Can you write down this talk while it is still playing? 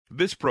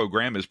This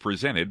program is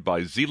presented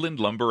by Zeeland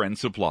Lumber and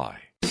Supply.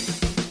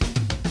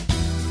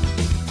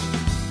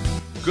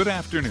 Good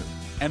afternoon,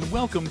 and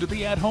welcome to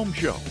the At Home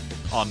Show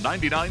on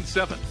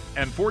 99.7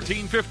 and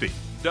 1450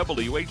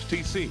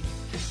 WHTC.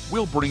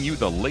 We'll bring you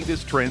the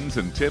latest trends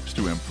and tips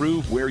to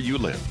improve where you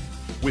live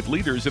with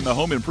leaders in the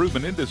home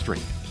improvement industry.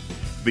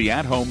 The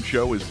At Home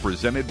Show is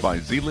presented by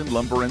Zeeland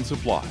Lumber and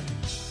Supply.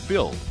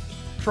 Build,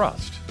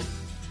 trust.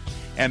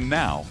 And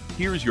now,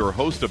 here's your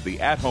host of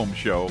the At Home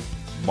Show,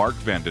 Mark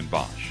Vanden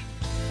Bosch.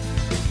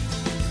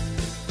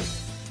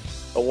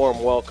 A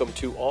warm welcome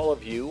to all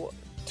of you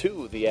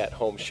to the At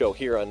Home Show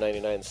here on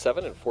 99.7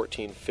 and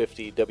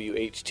 1450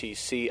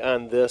 WHTC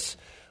on this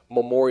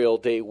Memorial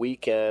Day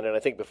weekend. And I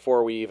think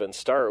before we even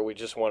start, we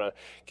just want to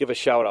give a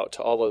shout out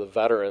to all of the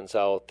veterans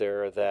out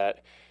there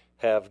that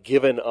have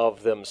given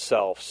of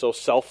themselves so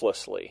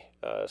selflessly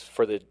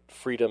for the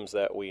freedoms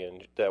that we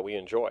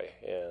enjoy.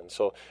 And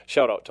so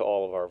shout out to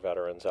all of our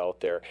veterans out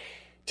there.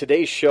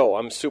 Today's show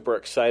I'm super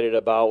excited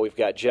about. We've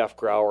got Jeff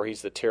Grauer.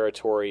 He's the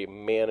territory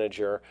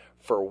manager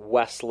for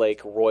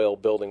Westlake Royal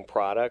Building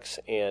Products,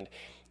 and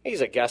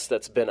he's a guest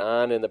that's been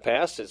on in the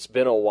past. It's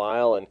been a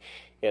while, and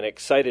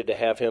excited to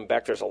have him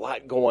back. There's a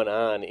lot going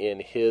on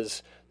in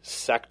his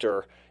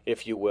sector,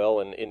 if you will,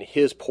 and in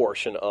his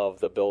portion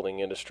of the building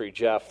industry.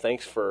 Jeff,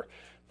 thanks for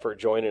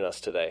joining us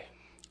today.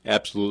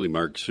 Absolutely,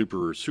 Mark.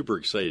 Super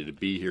excited to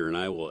be here, and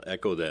I will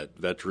echo that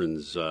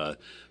Veterans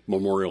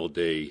Memorial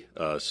Day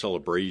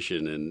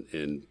celebration,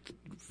 and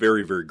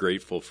very, very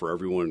grateful for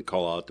everyone.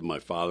 Call out to my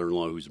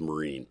father-in-law, who's a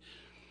Marine.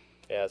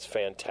 Yeah, it's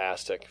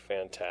fantastic.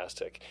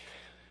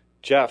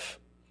 Jeff,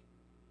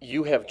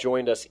 you have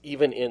joined us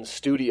even in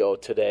studio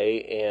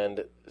today,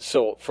 and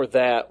so for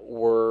that,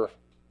 we're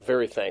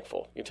very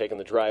thankful. You're taking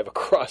the drive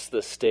across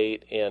the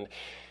state, and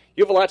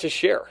you have a lot to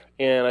share.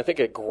 And I think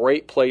a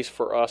great place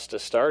for us to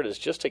start is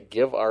just to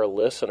give our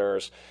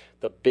listeners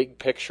the big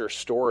picture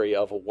story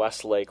of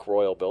Westlake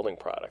Royal Building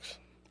Products.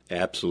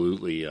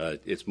 Absolutely.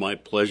 It's my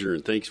pleasure,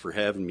 and thanks for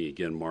having me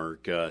again,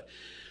 Mark.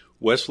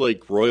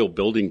 Westlake Royal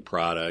Building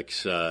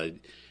Products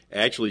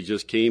actually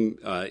just came,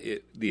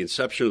 the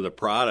inception of the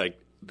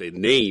product, the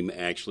name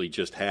actually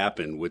just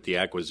happened with the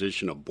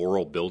acquisition of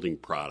Boral Building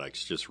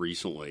Products just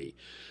recently.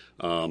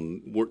 The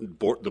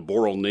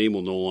Boral name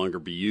will no longer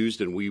be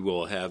used, and we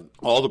will have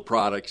all the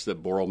products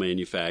that Boral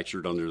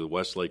manufactured under the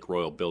Westlake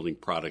Royal Building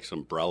Products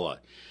umbrella.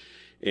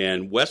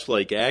 And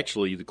Westlake,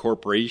 actually, the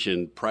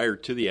corporation, prior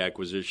to the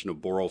acquisition of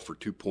Boral for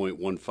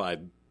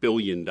 $2.15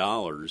 billion,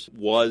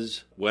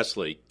 was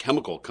Westlake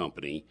Chemical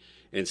Company.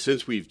 And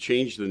since we've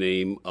changed the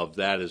name of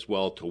that as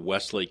well to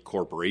Westlake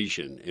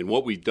Corporation, and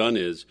what we've done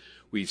is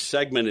we've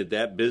segmented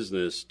that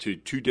business to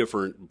two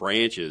different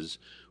branches.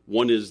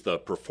 One is the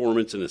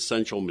Performance and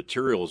Essential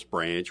Materials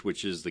branch,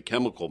 which is the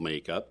chemical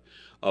makeup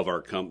of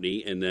our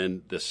company. And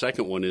then the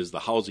second one is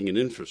the Housing and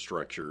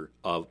Infrastructure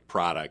of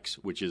Products,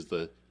 which is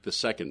the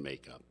second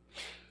makeup.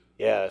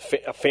 Yeah,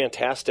 a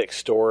fantastic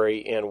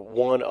story, and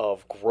one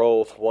of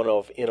growth, one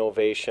of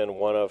innovation,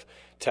 one of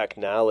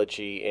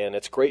technology. And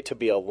it's great to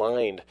be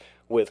aligned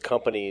with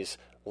companies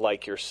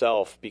like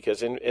yourself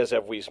because, as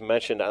we've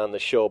mentioned on the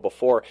show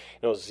before,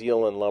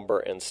 Zeeland Lumber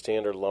and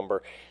Standard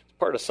Lumber,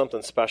 part of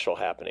something special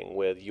happening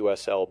with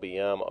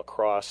USLBM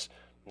across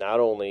not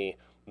only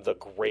the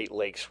Great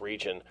Lakes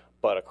region,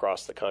 but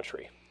across the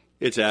country.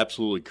 It's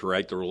absolutely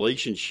correct. The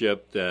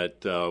relationship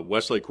that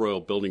Westlake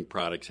Royal Building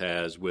Products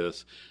has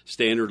with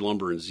Standard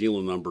Lumber and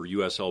Zeeland Lumber,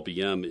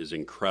 USLBM, is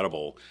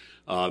incredible.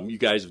 You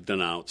guys have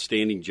done an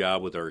outstanding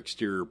job with our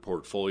exterior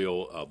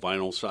portfolio of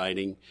vinyl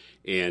siding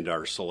and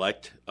our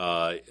select,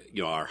 our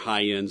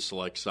high-end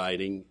select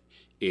siding,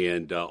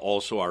 and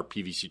also our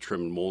PVC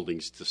trim and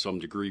moldings to some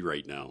degree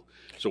right now.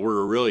 So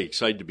we're really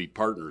excited to be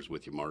partners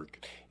with you, Mark.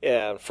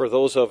 Yeah, for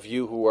those of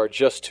you who are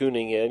just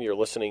tuning in, you're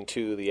listening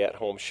to the At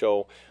Home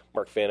Show.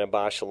 Mark Vanden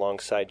Bosch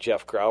alongside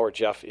Jeff Grauer.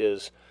 Jeff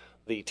is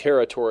the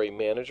territory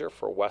manager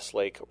for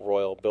Westlake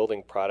Royal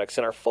Building Products.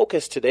 And our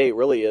focus today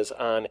really is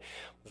on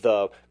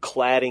the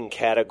cladding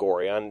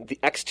category, on the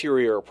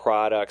exterior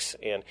products.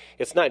 And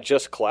it's not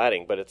just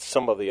cladding, but it's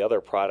some of the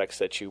other products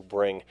that you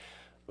bring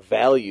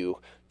value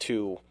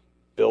to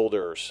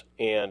builders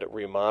and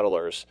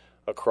remodelers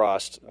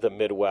across the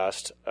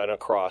Midwest and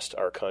across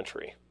our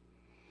country.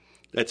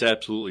 That's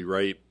absolutely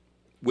right.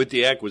 With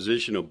the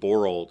acquisition of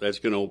Boral, that's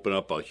going to open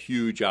up a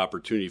huge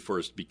opportunity for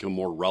us to become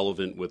more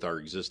relevant with our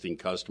existing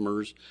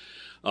customers.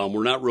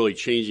 We're not really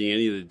changing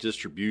any of the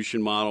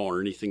distribution model or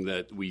anything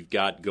that we've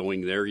got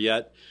going there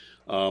yet.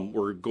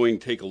 We're going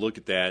to take a look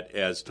at that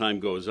as time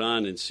goes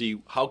on and see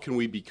how can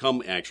we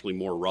become actually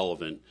more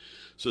relevant.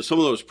 So some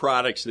of those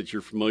products that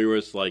you're familiar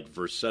with, like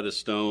Versetta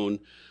Stone,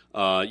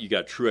 you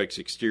got Truex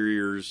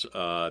Exteriors,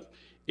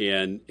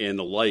 and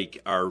the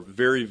like, are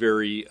very,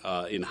 very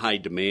in high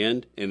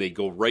demand, and they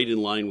go right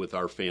in line with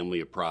our family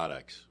of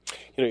products.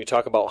 You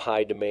talk about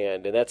high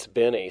demand, and that's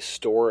been a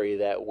story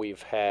that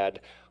we've had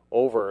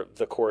over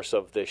the course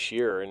of this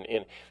year, and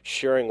in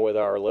sharing with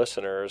our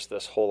listeners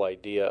this whole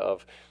idea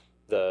of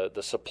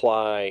the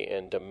supply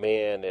and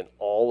demand and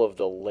all of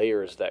the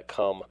layers that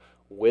come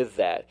with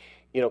that.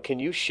 can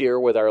you share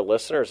with our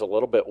listeners a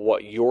little bit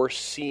what you're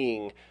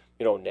seeing,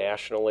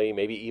 nationally,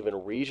 maybe even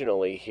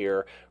regionally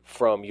here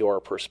from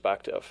your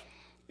perspective?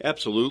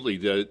 Absolutely.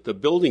 The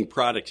building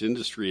products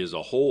industry as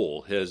a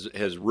whole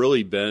has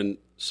really been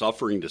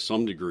suffering to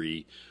some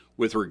degree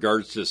with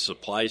regards to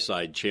supply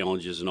side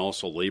challenges and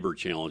also labor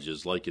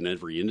challenges like in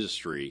every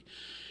industry.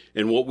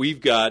 And what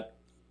we've got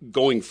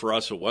going for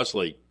us at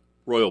Westlake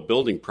Royal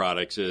Building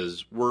Products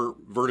is we're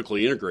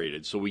vertically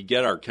integrated. So we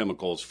get our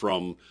chemicals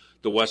from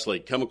the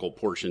Westlake chemical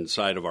portion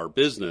side of our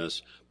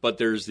business, but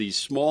there's these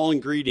small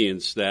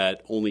ingredients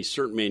that only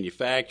certain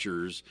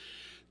manufacturers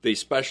they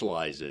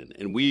specialize in,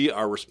 and we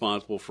are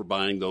responsible for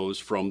buying those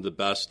from the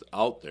best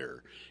out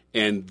there.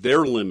 And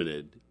they're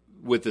limited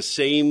with the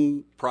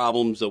same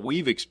problems that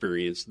we've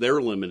experienced.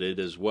 They're limited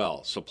as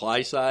well,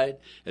 supply side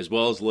as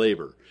well as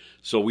labor.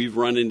 So we've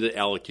run into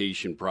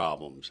allocation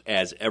problems,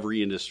 as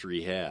every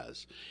industry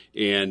has.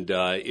 And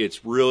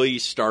it's really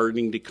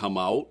starting to come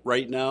out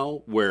right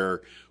now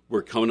where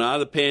we're coming out of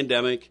the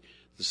pandemic.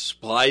 The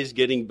supply is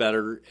getting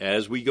better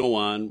as we go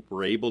on.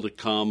 We're able to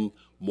come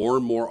more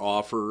and more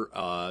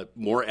offer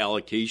more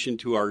allocation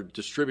to our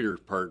distributor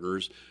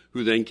partners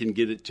who then can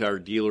get it to our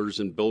dealers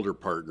and builder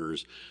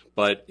partners.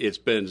 But it's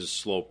been a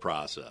slow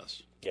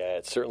process. Yeah,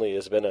 it certainly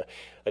has been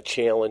a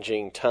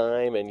challenging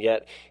time, and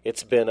yet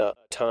it's been a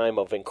time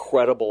of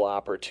incredible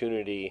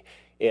opportunity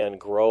and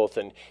growth,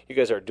 and you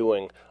guys are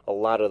doing a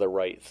lot of the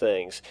right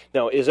things.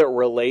 Now, as it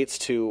relates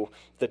to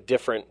the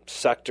different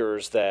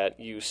sectors that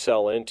you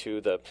sell into,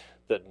 the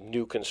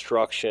new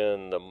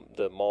construction,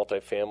 the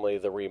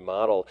multifamily, the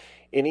remodel,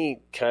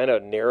 any kind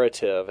of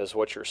narrative is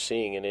what you're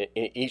seeing in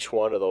each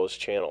one of those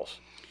channels?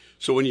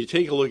 So when you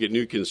take a look at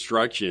new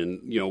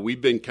construction, we've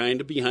been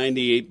kind of behind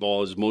the eight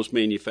ball as most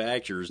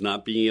manufacturers,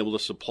 not being able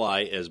to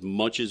supply as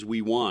much as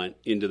we want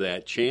into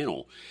that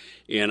channel.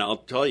 And I'll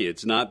tell you,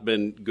 it's not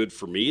been good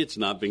for me. It's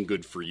not been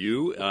good for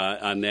you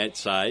on that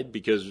side,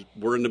 because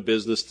we're in the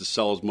business to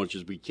sell as much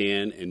as we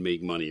can and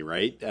make money,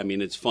 right? I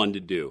mean, it's fun to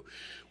do.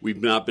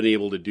 We've not been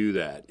able to do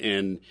that.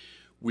 And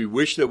we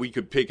wish that we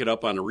could pick it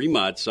up on the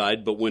remod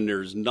side, but when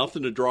there's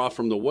nothing to draw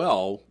from the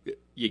well,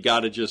 you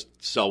got to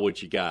just sell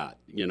what you got,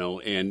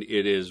 and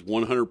it is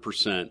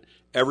 100%.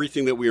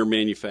 Everything that we are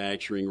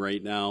manufacturing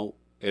right now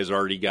has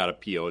already got a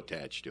PO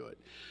attached to it.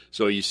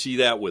 So you see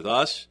that with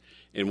us.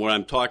 And when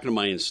I'm talking to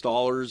my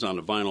installers on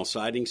the vinyl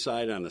siding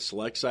side, on the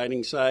select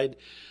siding side,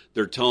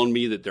 they're telling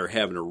me that they're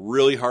having a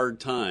really hard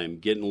time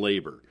getting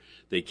labor.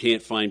 They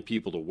can't find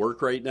people to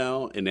work right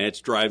now, and that's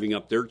driving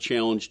up their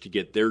challenge to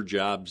get their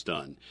jobs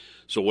done.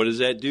 So what does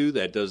that do?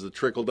 That does the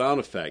trickle-down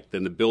effect.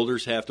 Then the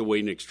builders have to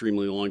wait an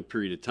extremely long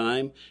period of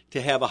time to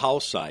have a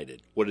house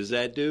sided. What does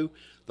that do?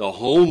 The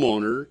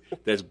homeowner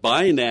that's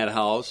buying that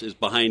house is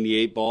behind the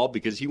eight ball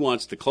because he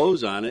wants to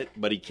close on it,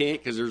 but he can't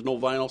because there's no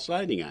vinyl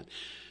siding on.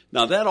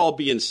 Now, that all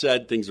being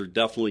said, things are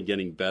definitely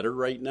getting better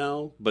right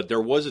now, but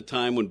there was a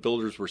time when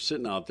builders were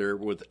sitting out there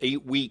with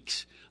 8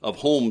 weeks of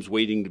homes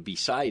waiting to be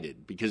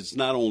sided, because it's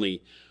not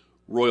only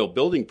Royal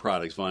Building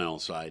Products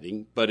vinyl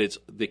siding, but it's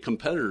the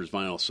competitors'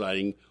 vinyl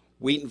siding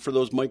waiting for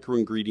those micro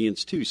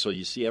ingredients too. So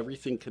you see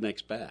everything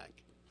connects back.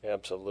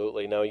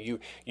 Absolutely. Now, you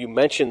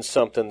mentioned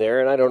something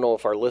there, and I don't know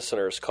if our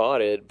listeners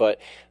caught it, but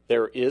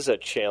there is a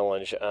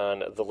challenge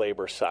on the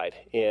labor side.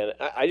 And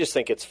I just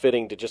think it's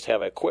fitting to just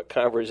have a quick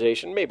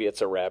conversation. Maybe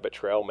it's a rabbit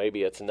trail,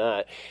 maybe it's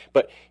not.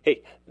 But,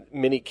 hey,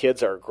 many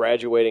kids are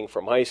graduating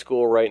from high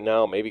school right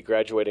now, maybe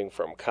graduating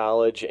from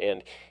college,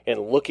 and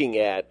looking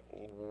at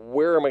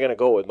where am I going to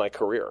go with my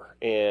career?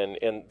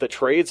 And the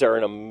trades are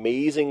an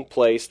amazing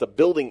place. The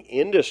building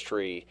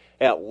industry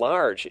at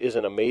large is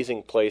an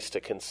amazing place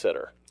to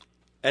consider.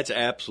 That's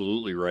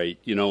absolutely right.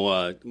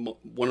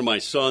 One of my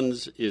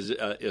sons is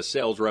a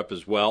sales rep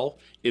as well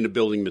in the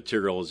building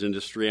materials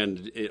industry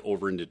and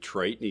over in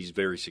Detroit, and he's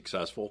very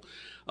successful.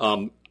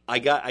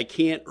 I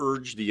can't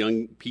urge the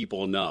young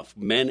people enough,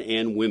 men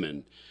and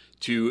women,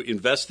 to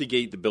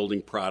investigate the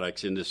building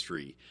products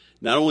industry,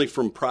 not only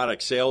from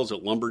product sales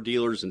at lumber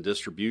dealers and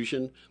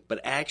distribution, but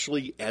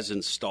actually as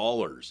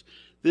installers.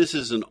 This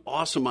is an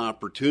awesome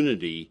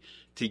opportunity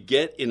to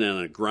get in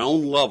on a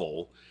ground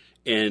level.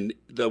 And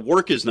the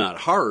work is not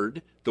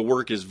hard. The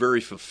work is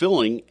very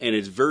fulfilling, and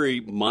it's very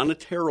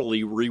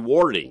monetarily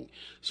rewarding.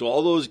 So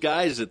all those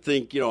guys that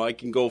think, I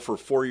can go for a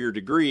 4-year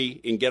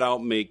degree and get out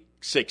and make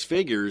 6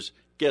 figures,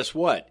 guess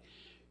what?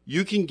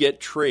 You can get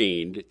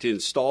trained to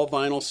install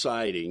vinyl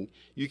siding.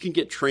 You can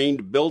get trained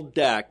to build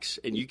decks,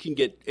 and you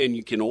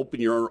can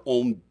open your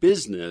own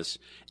business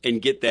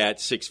and get that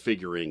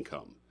 6-figure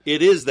income.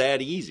 It is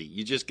that easy.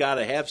 You just got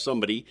to have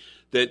somebody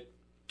that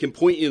can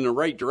point you in the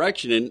right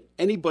direction, and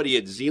anybody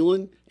at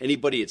Zeeland,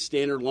 anybody at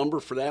Standard Lumber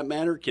for that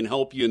matter, can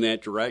help you in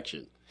that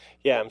direction.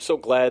 Yeah, I'm so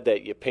glad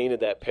that you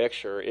painted that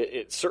picture.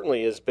 It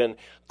certainly has been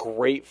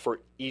great for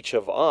each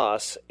of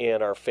us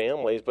and our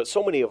families, but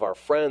so many of our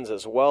friends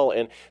as well,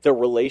 and the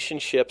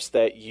relationships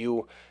that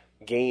you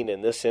gain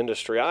in this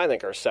industry, I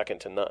think, are second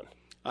to none.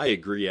 I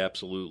agree,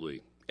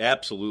 absolutely.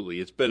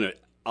 Absolutely. It's been an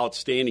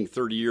outstanding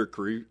 30-year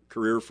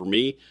career for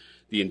me.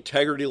 the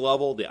integrity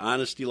level, the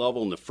honesty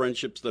level, and the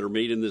friendships that are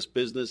made in this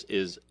business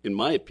is, in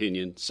my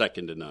opinion,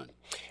 second to none.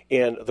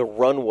 And the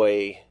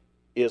runway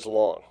is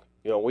long.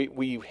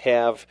 We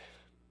have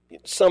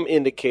some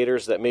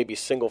indicators that maybe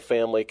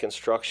single-family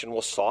construction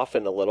will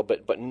soften a little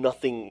bit, but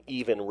nothing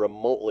even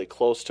remotely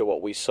close to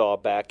what we saw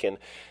back in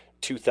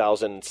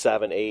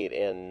 2007, 8,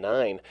 and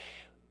 9.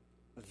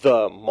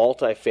 The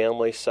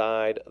multifamily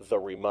side, the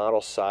remodel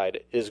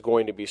side is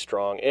going to be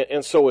strong,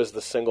 and so is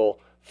the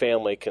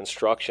single-family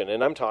construction.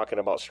 And I'm talking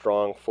about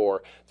strong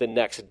for the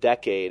next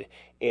decade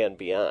and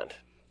beyond.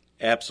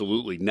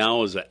 Absolutely.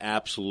 Now is an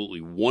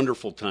absolutely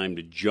wonderful time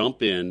to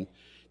jump in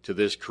to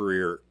this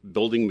career,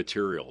 building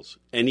materials,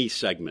 any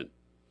segment.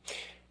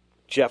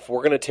 Jeff,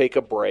 we're going to take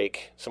a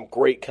break, some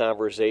great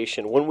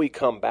conversation. When we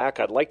come back,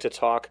 I'd like to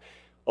talk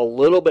a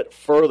little bit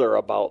further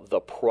about the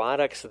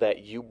products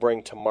that you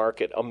bring to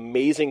market.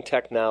 Amazing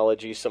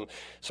technology, some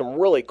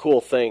really cool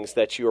things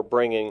that you are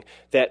bringing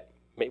that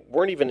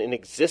weren't even in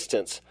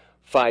existence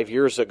 5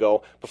 years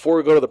ago. Before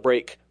we go to the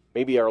break,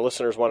 maybe our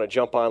listeners want to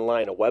jump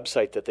online, a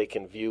website that they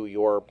can view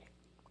your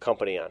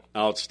company on.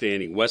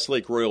 Outstanding.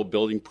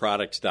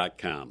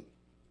 WestlakeRoyalBuildingProducts.com.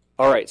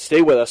 All right,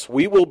 stay with us.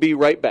 We will be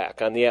right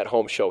back on the At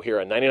Home Show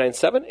here on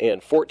 99.7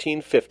 and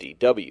 1450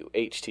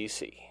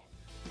 WHTC.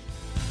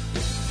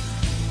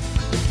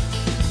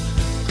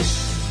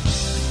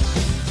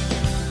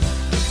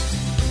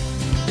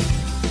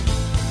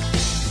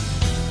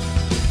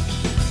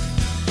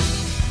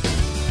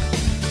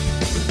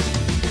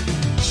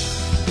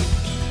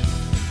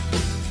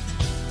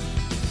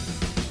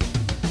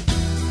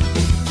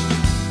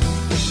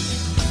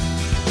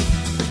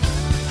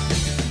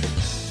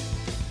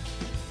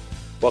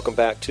 Welcome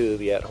back to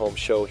the At Home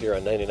Show here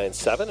on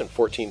 99.7 and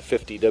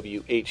 1450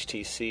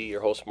 WHTC.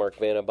 Your host, Mark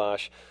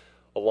Vandenbosch,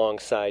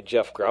 alongside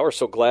Jeff Grauer.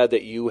 So glad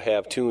that you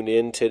have tuned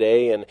in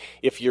today. And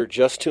if you're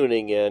just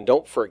tuning in,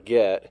 don't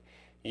forget,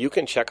 you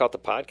can check out the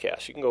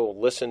podcast. You can go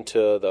listen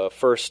to the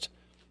first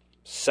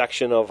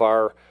section of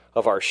our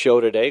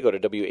show today. Go to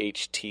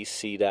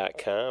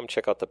WHTC.com.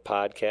 Check out the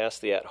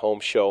podcast, the At Home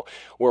Show,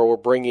 where we're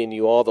bringing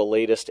you all the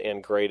latest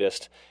and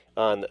greatest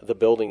on the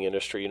building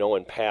industry.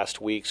 In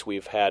past weeks,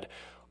 we've had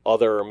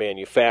other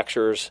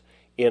manufacturers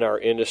in our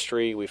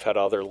industry. We've had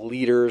other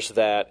leaders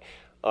that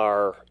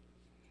are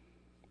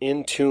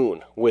in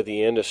tune with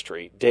the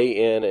industry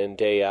day in and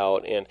day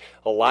out, and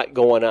a lot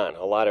going on,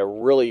 a lot of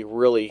really,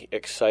 really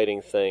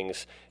exciting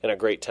things, and a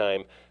great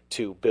time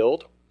to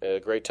build, a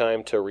great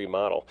time to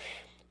remodel.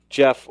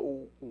 Jeff, Jeff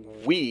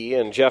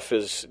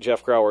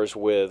Grauer's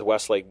with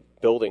Westlake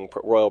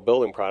Royal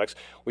Building Products.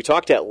 We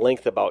talked at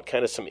length about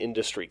kind of some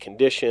industry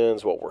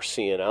conditions, what we're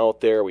seeing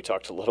out there. We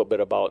talked a little bit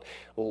about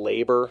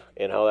labor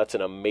and how that's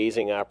an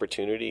amazing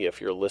opportunity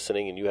if you're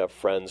listening and you have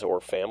friends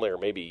or family, or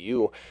maybe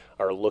you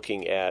are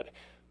looking at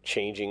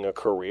changing a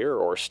career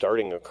or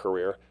starting a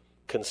career.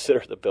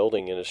 Consider the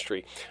building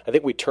industry. I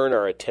think we turn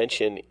our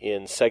attention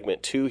in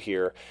segment 2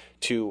 here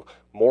to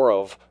more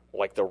of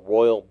like the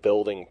Royal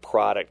Building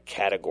product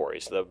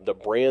categories, the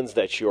brands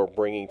that you're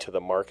bringing to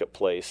the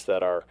marketplace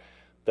that are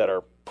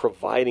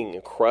providing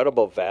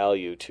incredible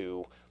value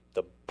to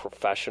the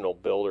professional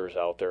builders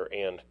out there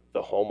and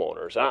the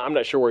homeowners. I'm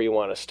not sure where you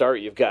want to start.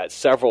 You've got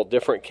several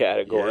different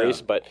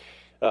categories, but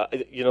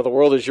the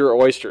world is your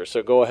oyster,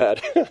 so go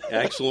ahead.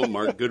 Excellent,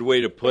 Mark. Good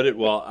way to put it.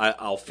 Well,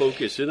 I'll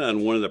focus in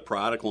on one of the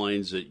product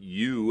lines that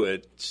you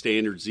at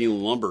Standard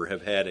Zeeland Lumber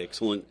have had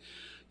excellent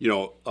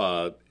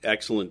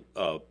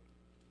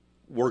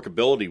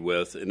workability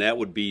with, and that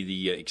would be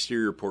the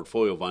exterior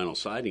portfolio vinyl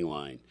siding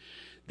line.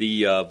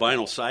 The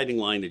vinyl siding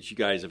line that you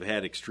guys have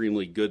had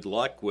extremely good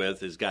luck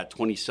with has got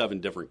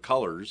 27 different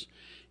colors,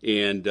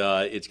 and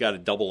it's got a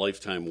double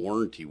lifetime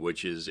warranty,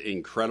 which is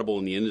incredible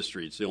in the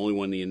industry. It's the only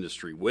one in the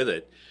industry with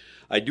it.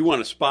 I do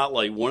want to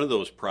spotlight one of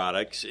those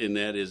products, and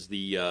that is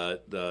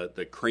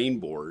the crane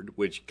board,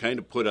 which kind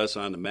of put us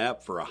on the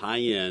map for a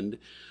high-end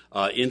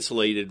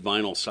insulated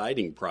vinyl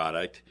siding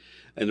product.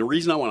 And the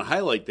reason I want to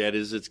highlight that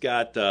is it's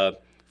got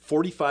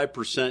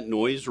 45%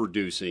 noise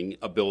reducing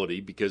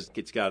ability because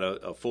it's got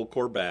a full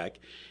core back,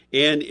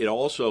 and it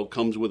also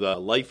comes with a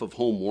life of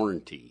home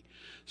warranty.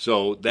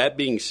 So that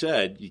being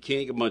said, you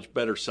can't get much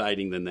better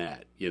siding than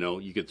that.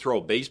 You could throw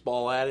a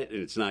baseball at it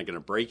and it's not going to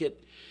break it.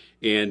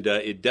 And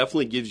it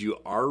definitely gives you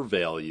R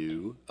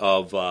value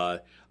of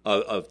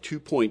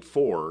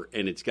 2.4,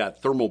 and it's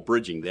got thermal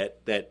bridging.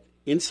 That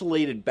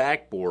insulated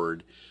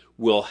backboard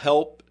will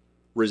help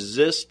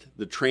resist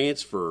the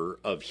transfer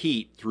of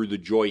heat through the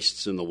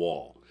joists in the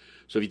wall.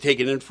 So if you take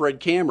an infrared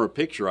camera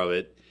picture of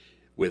it,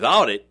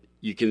 without it,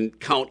 you can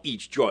count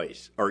each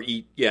joist or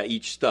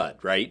each stud,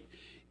 right?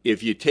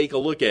 If you take a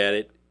look at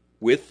it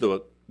with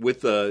the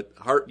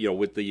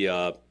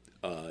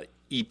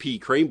EP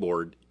crane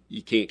board,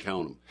 you can't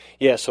count them.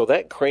 Yeah, so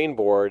that crane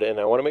board, and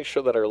I want to make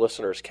sure that our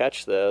listeners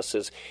catch this,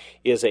 is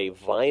a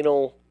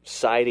vinyl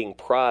siding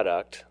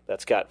product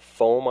that's got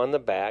foam on the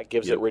back,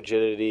 gives it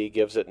rigidity,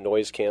 gives it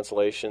noise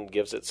cancellation,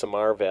 gives it some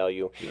R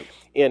value. Yep.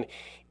 And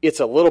it's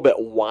a little bit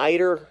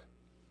wider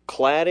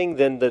cladding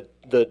than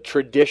the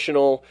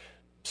traditional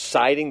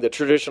siding, the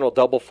traditional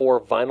double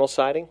 4 vinyl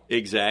siding?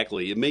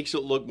 Exactly. It makes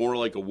it look more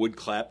like a wood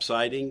clap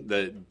siding.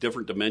 The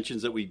different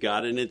dimensions that we've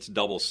got in it's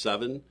double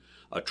 7,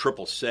 a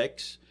triple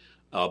 6,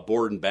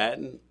 board and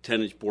batten,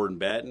 10-inch board and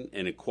batten,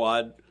 and a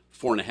quad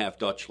 4.5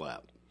 Dutch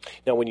lap.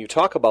 Now, when you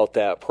talk about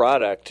that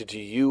product, do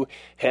you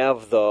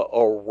have the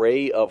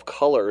array of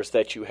colors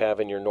that you have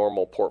in your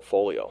normal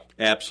portfolio?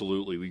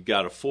 Absolutely. We've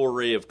got a full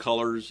array of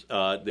colors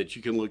that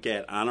you can look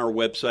at on our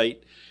website.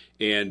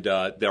 And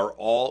they're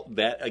all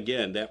that,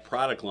 again, that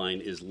product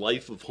line is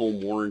life of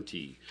home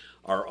warranty.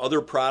 Our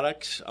other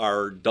products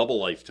are double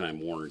lifetime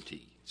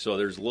warranty. So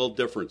there's a little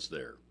difference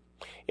there.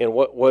 And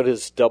what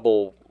is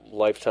double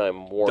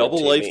lifetime warranty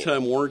Double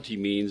lifetime warranty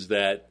means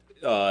that,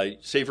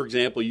 say, for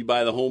example, you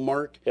buy the home,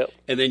 Mark, Yep.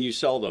 and then you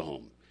sell the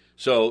home.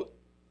 So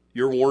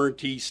your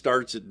warranty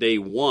starts at day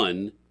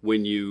 1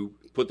 when you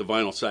put the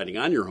vinyl siding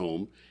on your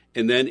home,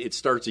 and then it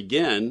starts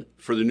again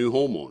for the new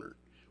homeowner,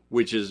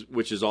 which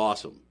is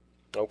awesome.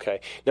 Okay.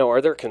 Now, are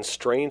there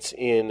constraints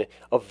in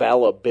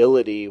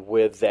availability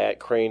with that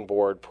crane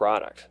board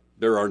product?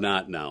 There are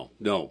not now.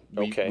 No.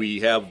 Okay.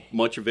 We have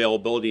much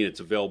availability, and it's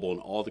available in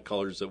all the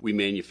colors that we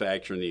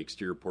manufacture in the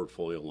exterior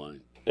portfolio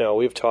line. Now,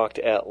 we've talked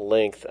at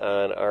length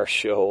on our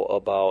show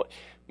about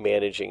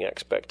managing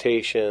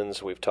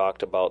expectations. We've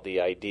talked about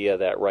the idea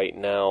that right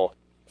now,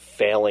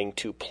 failing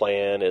to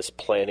plan is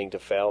planning to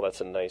fail.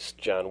 That's a nice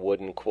John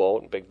Wooden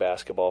quote, big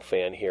basketball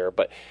fan here.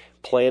 But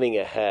planning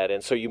ahead.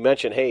 And so you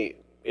mentioned, hey,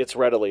 it's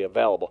readily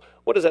available.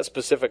 What does that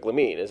specifically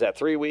mean? Is that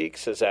 3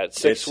 weeks? Is that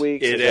 6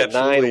 weeks? Is that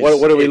 9?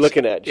 What are we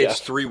looking at, Jeff?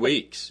 It's 3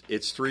 weeks.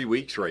 It's 3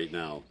 weeks right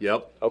now.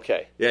 Yep.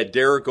 Okay. Yeah,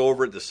 Derek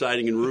over at the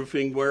Siding and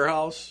Roofing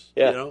Warehouse,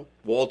 Yeah.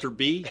 Walter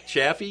B.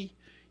 Chaffee,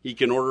 he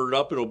can order it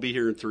up and it'll be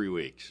here in 3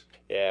 weeks.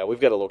 Yeah, we've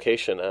got a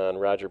location on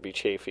Roger B.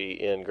 Chaffee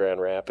in Grand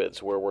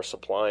Rapids where we're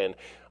supplying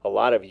a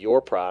lot of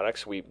your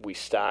products. We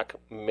stock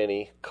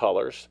many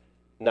colors,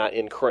 not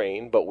in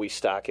crane, but we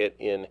stock it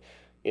in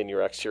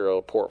your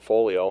exterior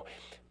portfolio.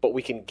 But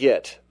we can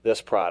get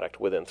this product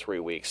within 3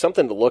 weeks.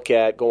 Something to look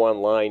at. Go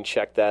online,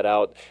 check that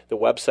out. The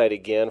website,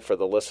 again, for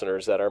the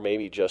listeners that are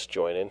maybe just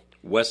joining.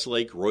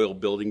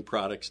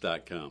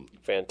 WestlakeRoyalBuildingProducts.com.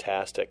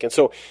 Fantastic. And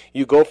so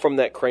you go from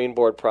that crane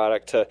board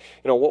product to,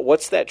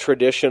 what's that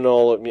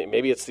traditional,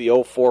 maybe it's the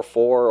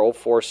 044,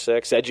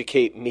 046.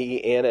 Educate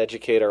me and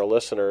educate our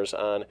listeners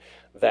on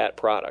that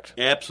product.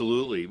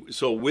 Absolutely.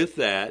 So with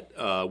that,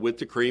 with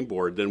the crane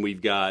board, then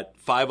we've got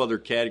 5 other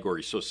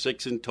categories, so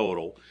 6 in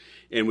total.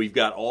 And we've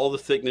got all the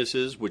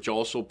thicknesses, which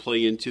also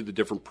play into the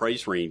different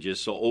price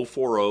ranges. So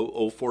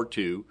 040,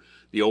 042,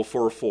 the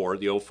 044,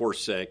 the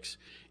 046,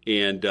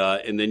 and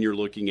then you're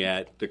looking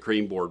at the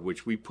crane board,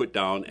 which we put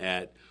down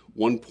at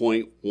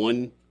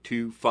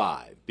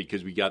 1.125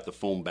 because we got the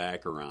foam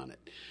backer on it.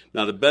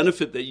 Now, the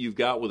benefit that you've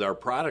got with our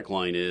product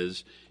line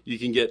is you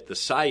can get the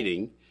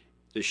siding,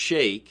 the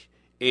shake,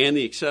 and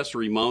the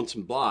accessory mounts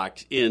and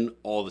blocks in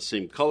all the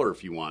same color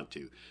if you want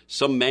to.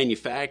 Some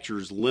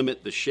manufacturers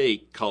limit the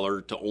shake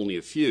color to only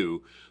a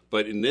few,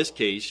 but in this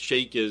case,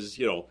 shake is,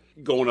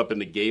 going up in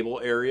the gable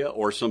area,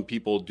 or some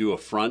people do a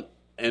front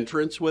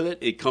entrance with it.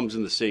 It comes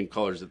in the same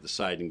colors that the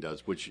siding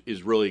does, which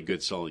is really a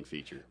good selling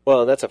feature.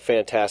 Well, that's a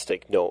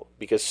fantastic note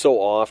because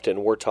so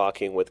often we're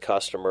talking with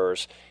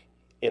customers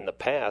in the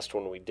past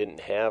when we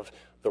didn't have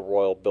the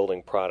Royal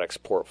Building Products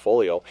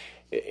portfolio,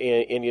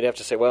 and you'd have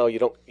to say, well, you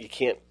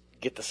can't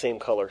get the same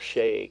color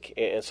shake,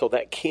 and so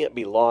that can't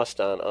be lost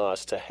on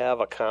us to have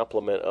a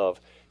complement of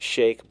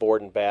shake,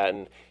 board and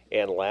batten,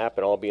 and lap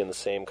and all be in the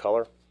same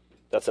color.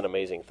 That's an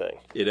amazing thing.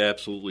 It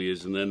absolutely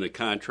is, and then the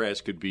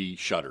contrast could be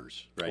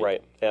shutters, right?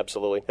 Right,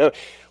 absolutely. Now,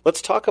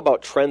 let's talk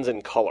about trends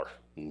in color.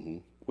 Mm-hmm.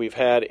 We've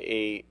had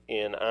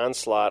an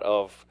onslaught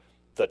of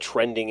the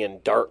trending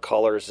in dark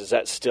colors. Is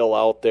that still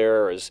out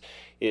there?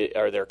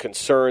 Are there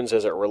concerns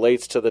as it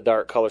relates to the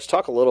dark colors?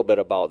 Talk a little bit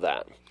about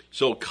that.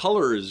 So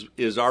color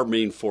is our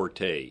main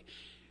forte.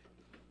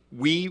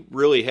 We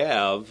really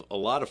have a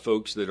lot of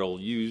folks that will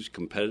use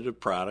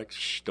competitive products.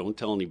 Shh, don't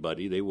tell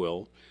anybody, they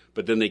will.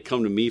 But then they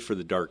come to me for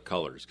the dark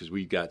colors because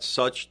we've got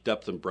such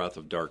depth and breadth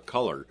of dark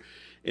color.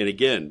 And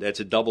again,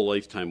 that's a double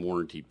lifetime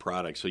warranty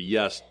product. So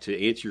yes,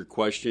 to answer your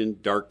question,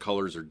 dark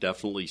colors are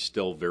definitely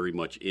still very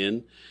much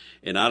in.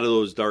 And out of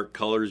those dark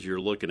colors,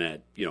 you're looking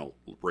at,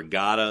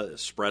 regatta,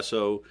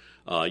 espresso,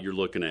 you're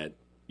looking at,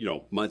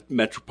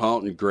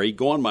 metropolitan gray.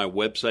 Go on my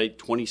website,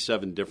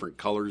 27 different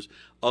colors.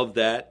 Of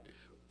that,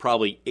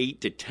 probably 8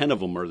 to 10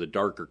 of them are the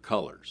darker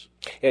colors.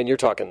 And you're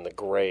talking the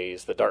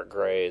grays, the dark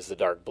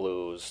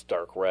blues,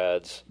 dark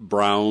reds.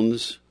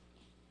 Browns.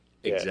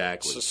 Yeah.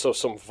 Exactly. So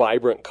some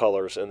vibrant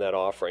colors in that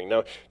offering.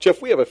 Now,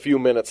 Jeff, we have a few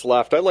minutes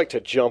left. I'd like to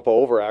jump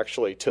over,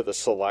 actually, to the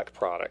Select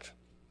product.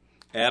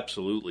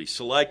 Absolutely.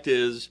 Select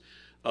is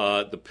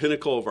the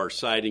pinnacle of our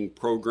siding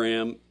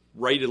program,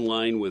 right in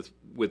line with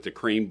the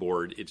crane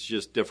board. It's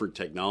just different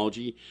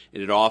technology,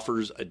 and it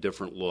offers a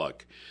different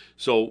look.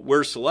 So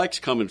where Select's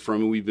coming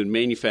from, and we've been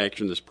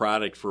manufacturing this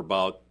product for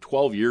about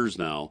 12 years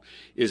now,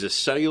 is a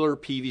cellular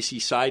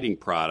PVC siding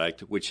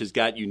product, which has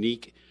got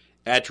unique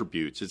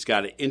attributes. It's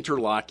got an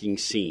interlocking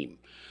seam.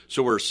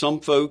 So where some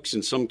folks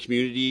in some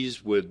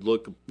communities would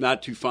look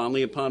not too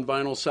fondly upon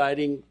vinyl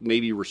siding,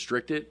 maybe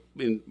restrict it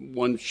in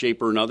one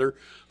shape or another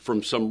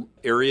from some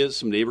areas,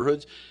 some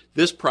neighborhoods,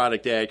 this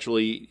product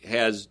actually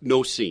has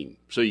no seam.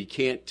 So you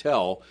can't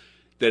tell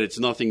that it's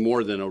nothing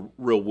more than a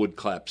real wood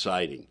clap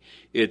siding.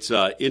 It's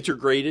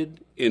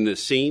integrated in the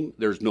seam.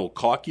 There's no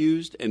caulk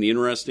used. And the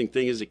interesting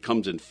thing is it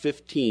comes in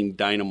 15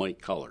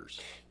 dynamite colors.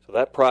 So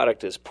that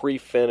product is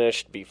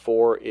pre-finished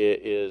before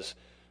it is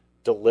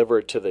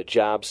delivered to the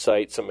job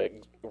site. Some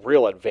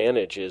real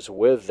advantages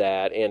with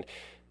that. And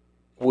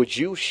would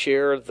you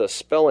share the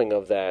spelling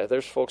of that?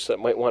 There's folks that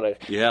might want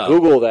to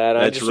Google that.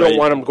 I just don't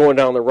want them going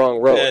down the wrong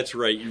road. That's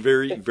right.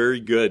 Very, very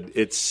good.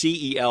 It's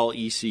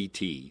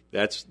CELECT.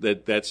 That's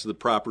the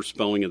proper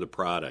spelling of the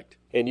product.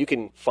 And you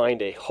can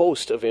find a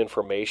host of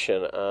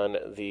information on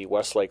the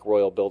Westlake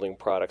Royal Building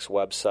Products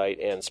website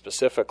and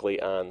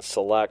specifically on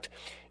Select.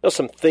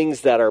 Some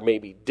things that are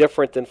maybe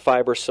different than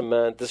fiber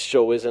cement. This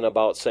show isn't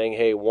about saying,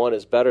 hey, one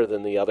is better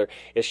than the other.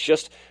 It's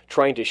just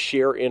trying to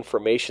share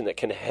information that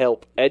can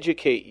help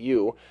educate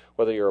you,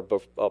 whether you're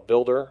a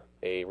builder,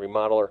 a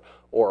remodeler,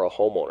 or a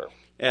homeowner.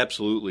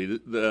 Absolutely.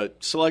 The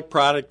Select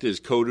product is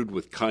coated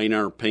with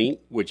Kynar paint,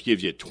 which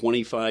gives you a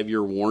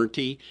 25-year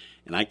warranty,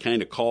 and I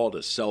kind of call it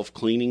a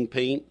self-cleaning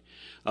paint.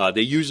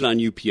 They use it on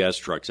UPS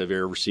trucks. Have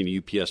you ever seen a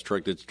UPS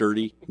truck that's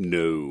dirty?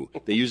 No.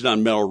 They use it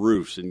on metal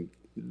roofs, and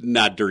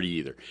not dirty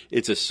either.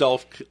 It's a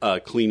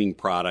self-cleaning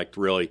product,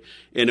 really,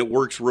 and it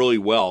works really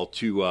well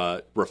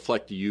to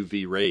reflect the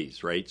UV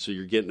rays, right? So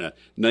you're getting a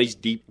nice,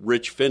 deep,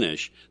 rich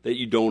finish that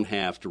you don't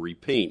have to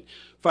repaint.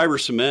 Fiber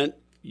cement,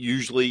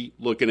 usually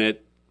looking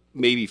at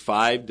maybe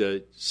 5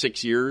 to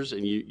 6 years,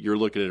 and you're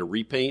looking at a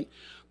repaint,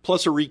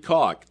 plus a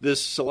recaulk.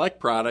 This Select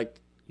product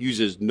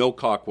uses no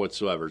caulk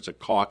whatsoever. It's a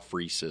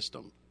caulk-free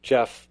system.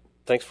 Jeff,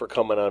 thanks for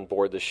coming on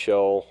board the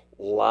show.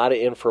 A lot of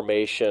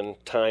information.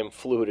 Time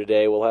flew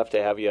today. We'll have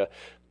to have you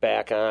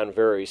back on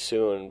very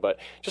soon. But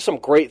just some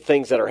great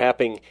things that are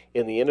happening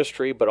in the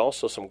industry, but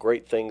also some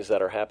great things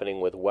that are happening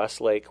with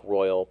Westlake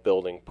Royal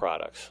Building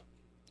Products.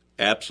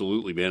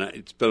 Absolutely, man.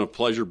 It's been a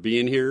pleasure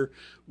being here.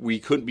 We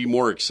couldn't be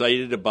more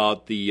excited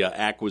about the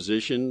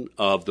acquisition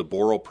of the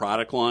Boral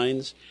product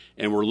lines,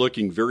 and we're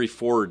looking very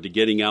forward to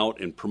getting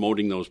out and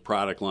promoting those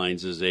product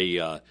lines as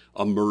a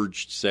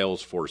merged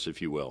sales force,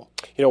 if you will.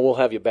 We'll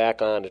have you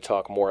back on to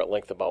talk more at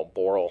length about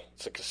Boral.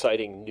 It's an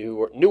exciting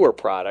newer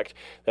product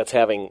that's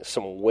having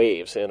some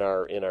waves in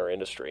our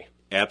industry.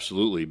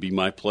 Absolutely. It'd be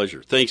my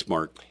pleasure. Thanks,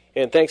 Mark.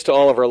 And thanks to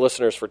all of our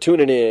listeners for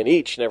tuning in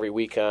each and every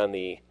week on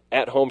the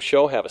At Home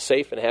Show. Have a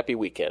safe and happy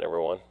weekend,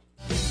 everyone.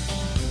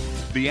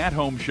 The At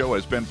Home Show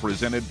has been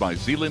presented by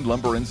Zeeland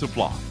Lumber and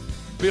Supply.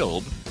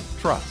 Build,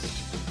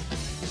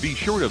 trust. Be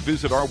sure to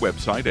visit our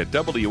website at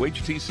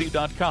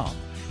WHTC.com,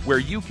 where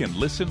you can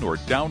listen or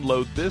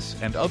download this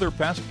and other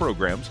past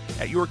programs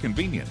at your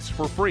convenience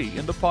for free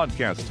in the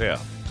podcast tab.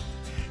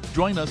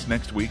 Join us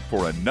next week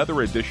for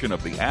another edition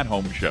of the At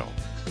Home Show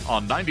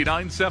on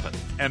 99.7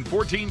 and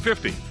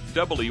 1450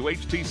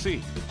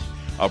 WHTC,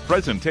 a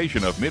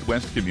presentation of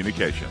Midwest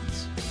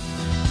Communications.